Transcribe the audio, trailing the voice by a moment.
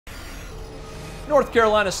North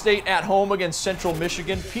Carolina State at home against Central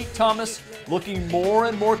Michigan. Pete Thomas looking more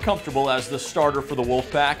and more comfortable as the starter for the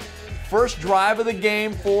Wolfpack. First drive of the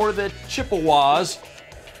game for the Chippewas.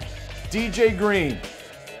 DJ Green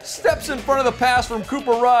steps in front of the pass from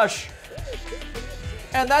Cooper Rush.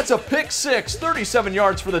 And that's a pick six, 37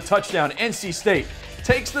 yards for the touchdown. NC State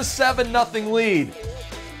takes the 7-0 lead.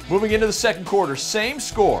 Moving into the second quarter, same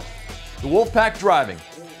score. The Wolfpack driving.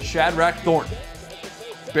 Shadrack Thornton.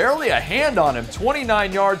 Barely a hand on him,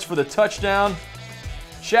 29 yards for the touchdown.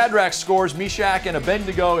 Shadrack scores, Meshach and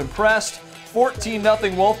Abednego impressed. 14-0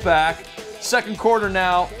 Wolfpack. Second quarter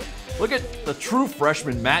now. Look at the true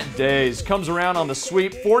freshman, Matt Days. Comes around on the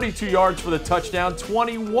sweep, 42 yards for the touchdown,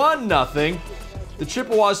 21-0. The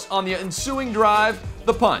Chippewas on the ensuing drive,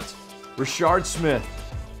 the punt. Rashard Smith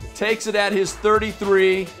takes it at his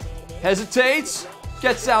 33, hesitates,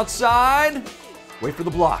 gets outside, wait for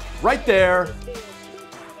the block, right there,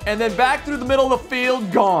 and then back through the middle of the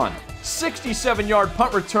field, gone. 67-yard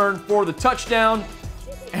punt return for the touchdown,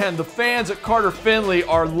 and the fans at Carter Finley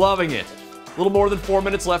are loving it. A little more than 4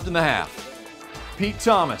 minutes left in the half. Pete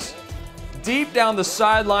Thomas, deep down the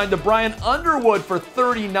sideline to Bryan Underwood for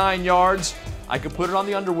 39 yards. I could put it on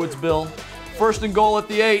the Underwoods, Bill. First and goal at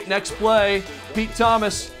the 8. Next play, Pete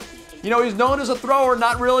Thomas. You know, he's known as a thrower,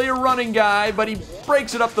 not really a running guy, but he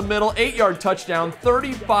breaks it up the middle. 8-yard touchdown,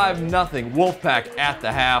 35-0 Wolfpack at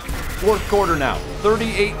the half. Fourth quarter now,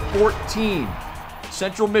 38-14.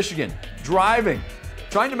 Central Michigan driving,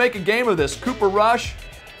 trying to make a game of this. Cooper Rush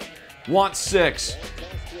wants 6.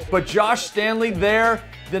 But Josh Stanley there,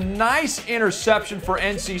 the nice interception for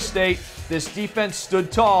NC State. This defense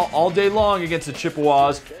stood tall all day long against the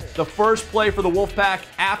Chippewas. The first play for the Wolfpack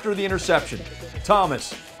after the interception.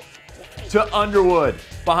 Thomas to Underwood.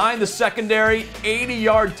 Behind the secondary,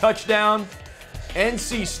 80-yard touchdown.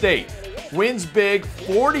 NC State wins big,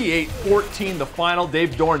 48-14 the final.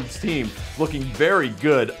 Dave Dorn's team looking very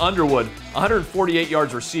good. Underwood, 148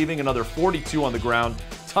 yards receiving, another 42 on the ground.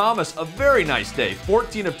 Thomas, a very nice day,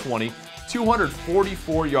 14 of 20.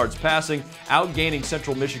 244 yards passing, outgaining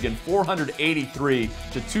Central Michigan 483 to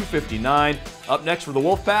 259. Up next for the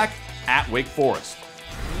Wolfpack, at Wake Forest.